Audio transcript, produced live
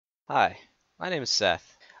Hi, my name is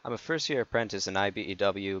Seth. I'm a first-year apprentice in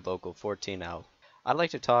IBEW Local 14L. I'd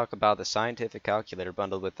like to talk about the scientific calculator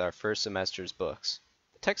bundled with our first semester's books.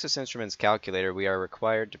 The Texas Instruments calculator we are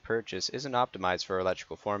required to purchase isn't optimized for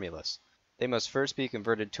electrical formulas. They must first be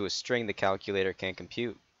converted to a string the calculator can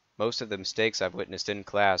compute. Most of the mistakes I've witnessed in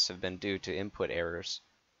class have been due to input errors.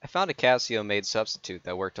 I found a Casio-made substitute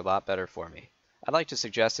that worked a lot better for me. I'd like to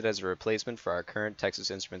suggest it as a replacement for our current Texas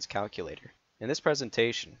Instruments calculator. In this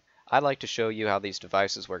presentation, I'd like to show you how these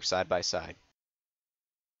devices work side by side.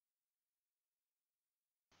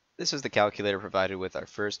 This is the calculator provided with our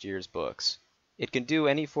first year's books. It can do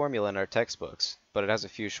any formula in our textbooks, but it has a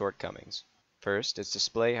few shortcomings. First, its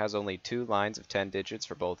display has only 2 lines of 10 digits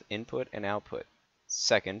for both input and output.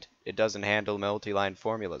 Second, it doesn't handle multi-line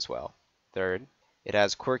formulas well. Third, it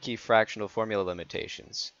has quirky fractional formula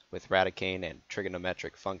limitations with radicane and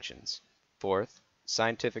trigonometric functions. Fourth,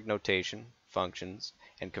 scientific notation, functions,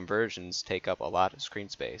 and conversions take up a lot of screen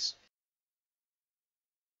space.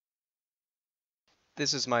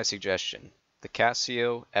 This is my suggestion, the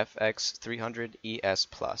Casio Fx 300 ES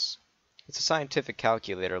Plus. It's a scientific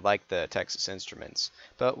calculator like the Texas Instruments,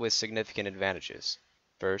 but with significant advantages.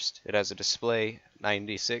 First, it has a display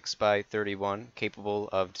 96 by 31 capable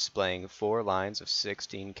of displaying 4 lines of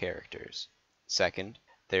 16 characters. Second,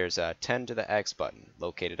 there's a 10 to the X button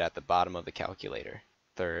located at the bottom of the calculator.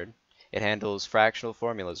 Third, it handles fractional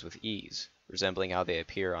formulas with ease, resembling how they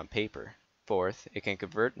appear on paper. Fourth, it can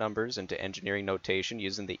convert numbers into engineering notation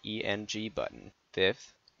using the ENG button.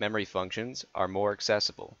 Fifth, memory functions are more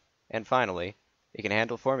accessible. And finally, it can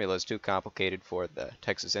handle formulas too complicated for the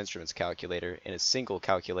Texas Instruments calculator in a single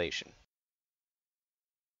calculation.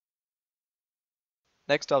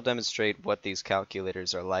 Next, I'll demonstrate what these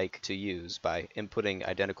calculators are like to use by inputting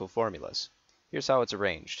identical formulas. Here's how it's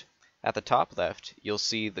arranged. At the top left, you'll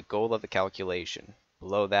see the goal of the calculation.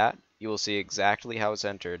 Below that, you will see exactly how it's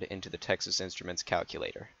entered into the Texas Instruments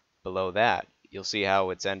calculator. Below that, you'll see how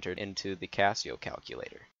it's entered into the Casio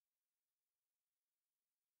calculator.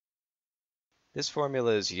 This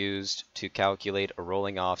formula is used to calculate a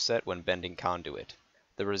rolling offset when bending conduit.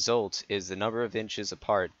 The result is the number of inches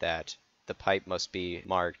apart that the pipe must be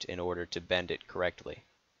marked in order to bend it correctly.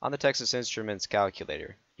 On the Texas Instruments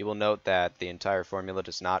calculator, you will note that the entire formula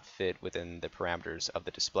does not fit within the parameters of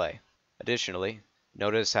the display. Additionally,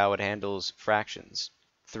 notice how it handles fractions.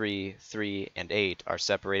 3, 3, and 8 are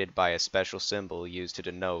separated by a special symbol used to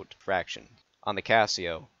denote fraction. On the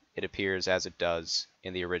Casio, it appears as it does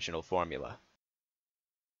in the original formula.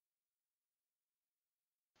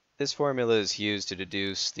 This formula is used to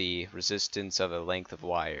deduce the resistance of a length of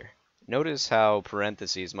wire. Notice how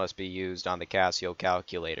parentheses must be used on the Casio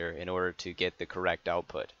calculator in order to get the correct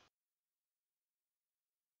output.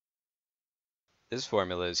 This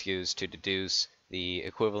formula is used to deduce the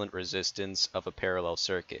equivalent resistance of a parallel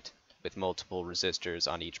circuit with multiple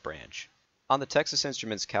resistors on each branch. On the Texas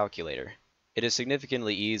Instruments calculator, it is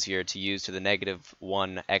significantly easier to use to the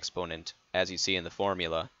 -1 exponent, as you see in the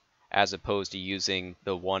formula, as opposed to using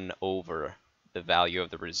the 1 over the value of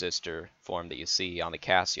the resistor form that you see on the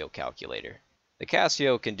Casio calculator. The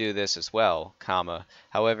Casio can do this as well,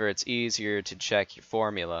 however it's easier to check your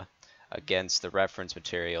formula against the reference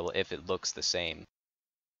material if it looks the same.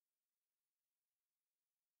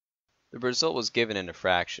 The result was given in a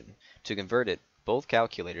fraction. To convert it, both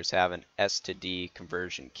calculators have an S to D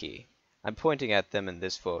conversion key. I'm pointing at them in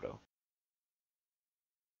this photo.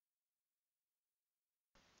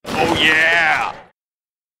 Oh yeah!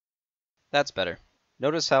 That's better.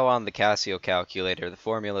 Notice how on the Casio calculator the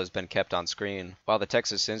formula has been kept on screen, while the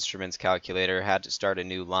Texas Instruments calculator had to start a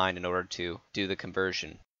new line in order to do the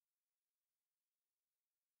conversion.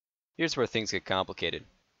 Here's where things get complicated.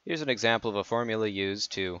 Here's an example of a formula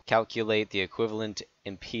used to calculate the equivalent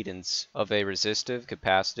impedance of a resistive,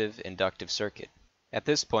 capacitive, inductive circuit. At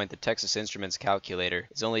this point, the Texas Instruments calculator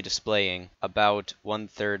is only displaying about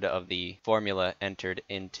 1/3 of the formula entered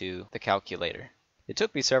into the calculator. It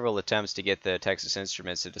took me several attempts to get the Texas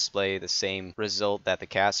Instruments to display the same result that the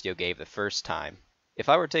Casio gave the first time. If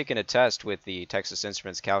I were taking a test with the Texas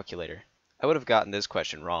Instruments calculator, I would have gotten this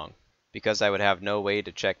question wrong, because I would have no way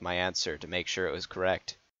to check my answer to make sure it was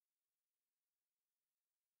correct.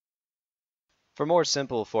 For more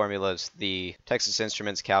simple formulas, the Texas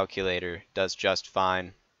Instruments calculator does just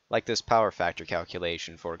fine, like this power factor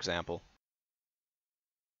calculation, for example.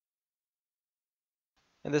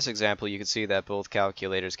 In this example, you can see that both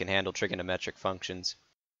calculators can handle trigonometric functions.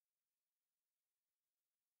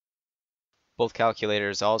 Both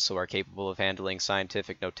calculators also are capable of handling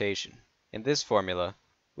scientific notation. In this formula,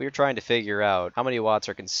 we are trying to figure out how many watts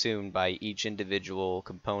are consumed by each individual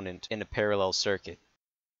component in a parallel circuit.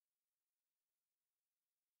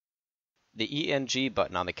 The ENG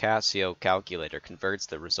button on the Casio calculator converts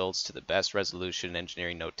the results to the best resolution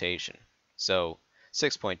engineering notation. So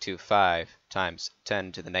 6.25 times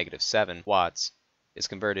 10 to the negative 7 watts is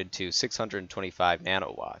converted to 625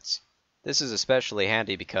 nanowatts. This is especially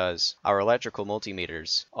handy because our electrical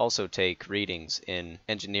multimeters also take readings in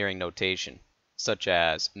engineering notation, such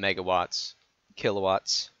as megawatts,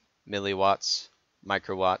 kilowatts, milliwatts,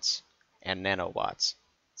 microwatts, and nanowatts.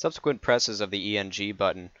 Subsequent presses of the ENG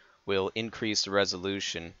button will increase the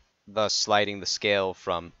resolution, thus sliding the scale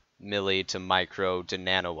from milli to micro to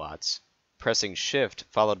nanowatts. Pressing Shift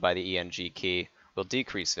followed by the ENG key will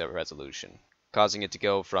decrease the resolution, causing it to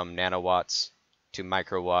go from nanowatts to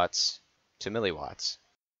microwatts to milliwatts.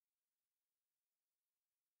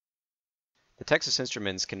 The Texas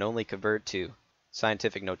Instruments can only convert to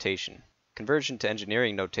scientific notation. Conversion to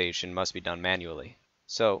engineering notation must be done manually.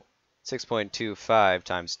 So 6.25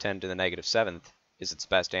 times 10 to the negative 7th is its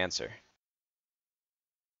best answer.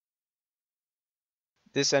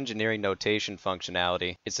 This engineering notation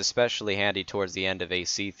functionality is especially handy towards the end of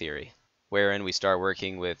AC theory, wherein we start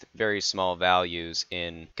working with very small values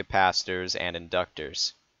in capacitors and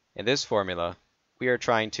inductors. In this formula, we are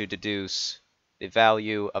trying to deduce the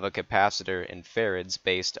value of a capacitor in farads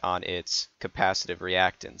based on its capacitive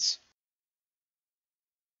reactance.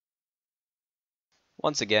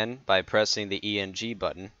 Once again, by pressing the ENG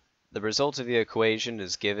button, the result of the equation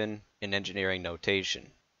is given in engineering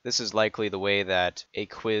notation. This is likely the way that a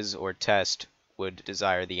quiz or test would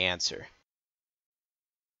desire the answer.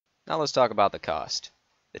 Now let's talk about the cost.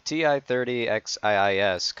 The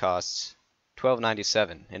TI-30Xiis costs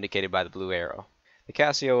 $1297, indicated by the blue arrow. The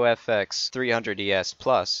Casio Fx 300ES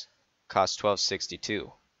Plus costs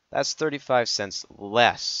 $1262. That's 35 cents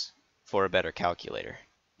less for a better calculator.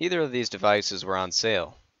 Neither of these devices were on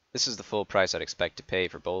sale. This is the full price I'd expect to pay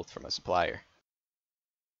for both from a supplier.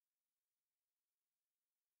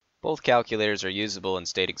 Both calculators are usable in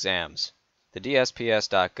state exams. The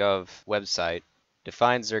DSPS.gov website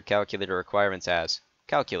defines their calculator requirements as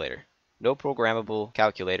calculator. No programmable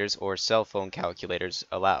calculators or cell phone calculators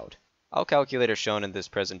allowed. All calculators shown in this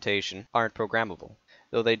presentation aren't programmable,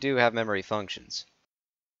 though they do have memory functions.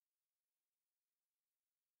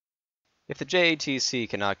 If the JATC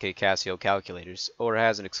cannot get Casio calculators, or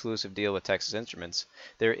has an exclusive deal with Texas Instruments,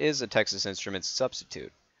 there is a Texas Instruments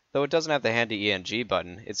substitute. Though it doesn't have the handy ENG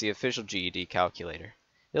button, it's the official GED calculator.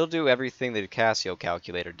 It'll do everything the Casio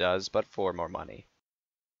calculator does, but for more money.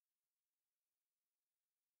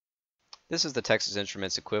 This is the Texas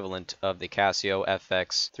Instruments equivalent of the Casio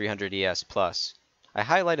Fx 300ES Plus. I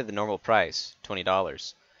highlighted the normal price, $20,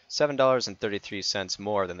 $7.33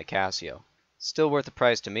 more than the Casio. Still worth the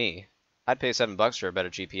price to me. I'd pay $7 for a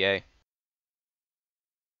better GPA.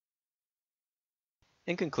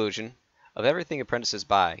 In conclusion, of everything apprentices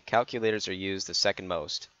buy, calculators are used the second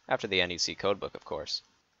most, after the NEC codebook, of course.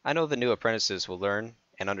 I know the new apprentices will learn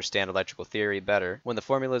and understand electrical theory better when the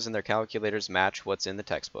formulas in their calculators match what's in the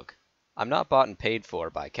textbook. I'm not bought and paid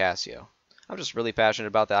for by Casio. I'm just really passionate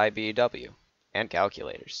about the IBEW and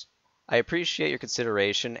calculators. I appreciate your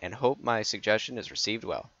consideration and hope my suggestion is received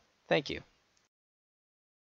well. Thank you.